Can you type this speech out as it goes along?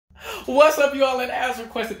What's up, y'all? And as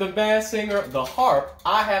requested, the band singer, the Harp,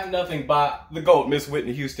 I Have Nothing by the GOAT, Miss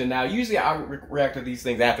Whitney Houston. Now, usually I react to these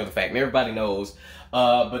things after the fact, and everybody knows.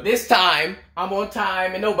 But this time, I'm on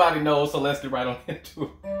time, and nobody knows, so let's get right on into it.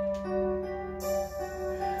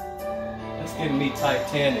 That's giving me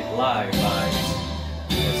Titanic live vibes.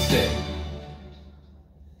 That's sick.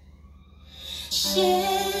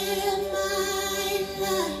 Share my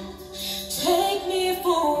life, take me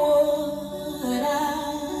for what I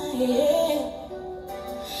am,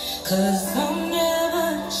 'cause I'll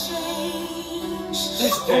never change.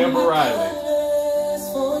 That's Amber Riley.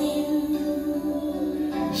 For you.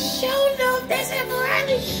 Show enough, that's Amber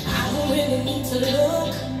Riley. I don't really need to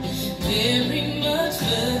look very much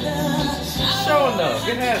further. Show enough,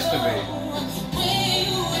 it has to be.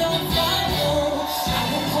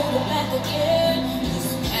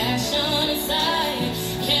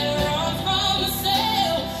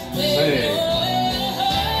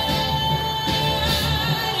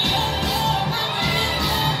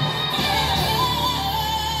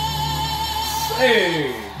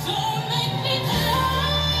 Hey,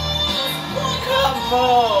 come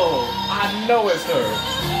on! I know it's her.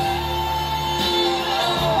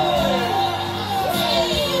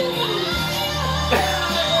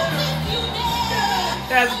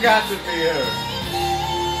 That's got to be her.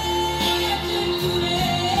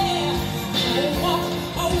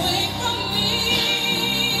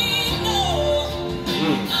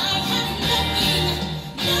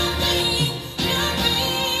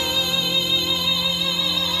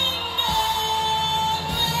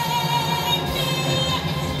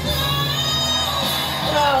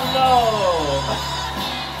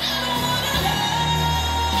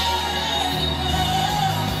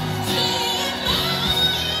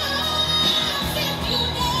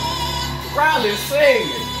 Riley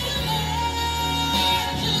singing.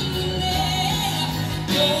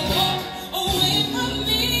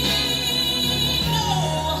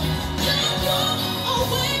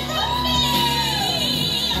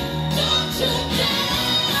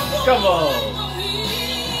 Come on.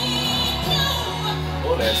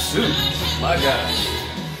 Oh, that suit. My God.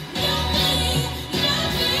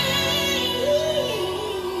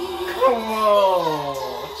 Come on.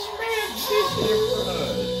 Transition, bro.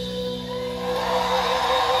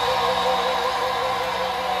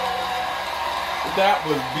 That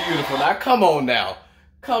was beautiful. Now, come on now.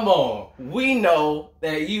 Come on. We know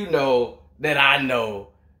that you know that I know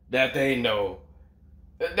that they know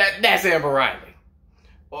that's Amber Riley.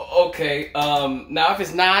 Okay, now if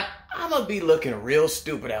it's not, I'm gonna be looking real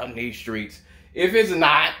stupid out in these streets. If it's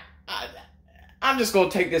not, I'm just gonna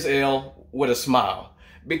take this L with a smile.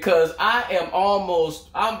 Because I am almost,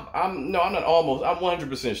 I'm not almost, I'm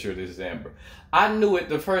 100% sure this is Amber. I knew it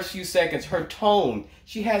the first few seconds. Her tone,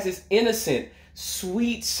 she has this innocent,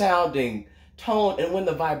 sweet sounding tone, and when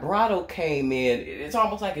the vibrato came in, it's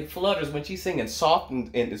almost like it flutters when she's singing soft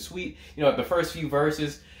and sweet, you know, at the first few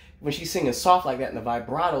verses. When she's singing soft like that and the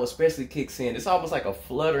vibrato especially kicks in, it's almost like a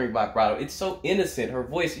fluttering vibrato. It's so innocent. Her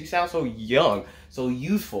voice, she sounds so young, so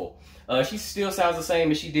youthful. She still sounds the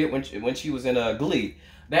same as she did when she was in Glee.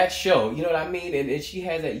 That show, you know what I mean? And she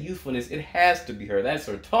has that youthfulness. It has to be her. That's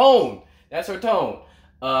her tone. That's her tone.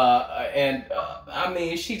 I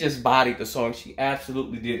mean, she just bodied the song. She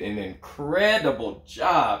absolutely did an incredible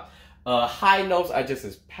job. High notes are just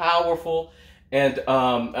as powerful. And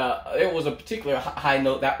there was a particular high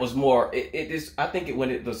note that was more. I think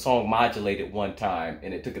when the song modulated one time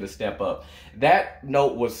and it took it a step up. That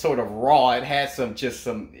note was sort of raw. It had some of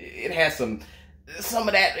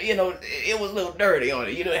that. You know, it was a little dirty on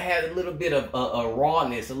it. You know, it had a little bit of a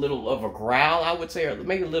rawness, a little of a growl, I would say, or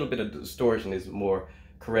maybe a little bit of distortion is a more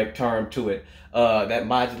correct term to it. That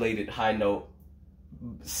modulated high note,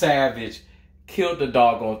 savage. Killed the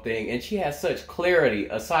doggone thing, and she has such clarity.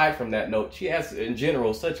 Aside from that note, she has in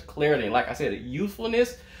general such clarity, and like I said, a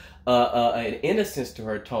youthfulness, an innocence to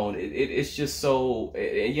her tone. It's just so,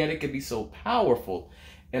 and yet it can be so powerful,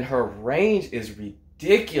 and her range is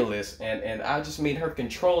ridiculous. And I just mean her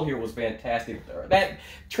control here was fantastic. That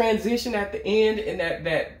transition at the end and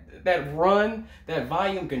that run, that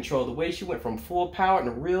volume control, the way she went from full power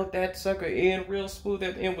and reeled that sucker in real smooth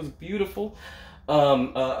at the end was beautiful.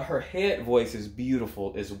 Her head voice is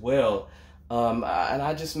beautiful as well. And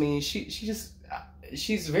I just mean, she's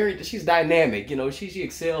dynamic, you know, she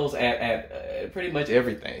excels at pretty much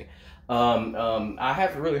everything. I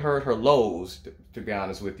haven't really heard her lows, to be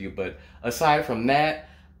honest with you, but aside from that,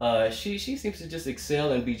 she seems to just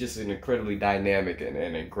excel and be just an incredibly dynamic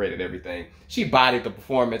and great at everything. She bodied the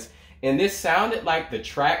performance, and this sounded like the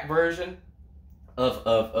track version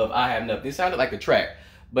of I Have Nothing. It sounded like the track.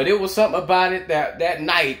 But it was something about it that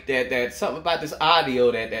night that something about this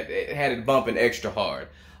audio that had it bumping extra hard.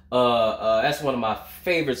 That's one of my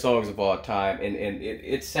favorite songs of all time, and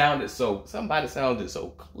it sounded so, somebody sounded so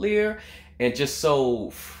clear and just so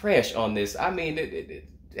fresh on this. I mean, it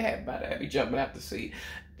had me jumping out to see.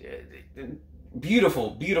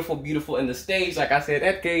 Beautiful, beautiful, beautiful. And the stage, like I said,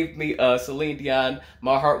 that gave me Celine Dion,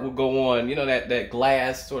 My Heart Will Go On. You know, that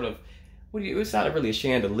glass sort of, it's not really a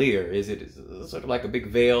chandelier, is it? It's sort of like a big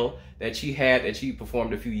veil that she had, that she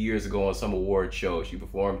performed a few years ago on some award show. She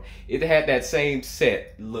performed, it had that same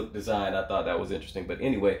set look design. I thought that was interesting. But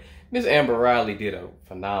anyway, Miss Amber Riley did a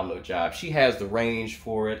phenomenal job. She has the range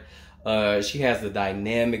for it. She has the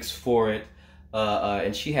dynamics for it.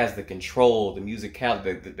 And she has the control, the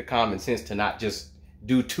musicality, the common sense to not just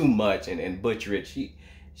do too much and butcher it.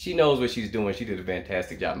 She knows what she's doing. She did a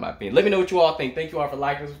fantastic job, in my opinion. Let me know what you all think. Thank you all for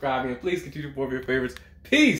liking and subscribing. And please continue to support your favorites. Peace.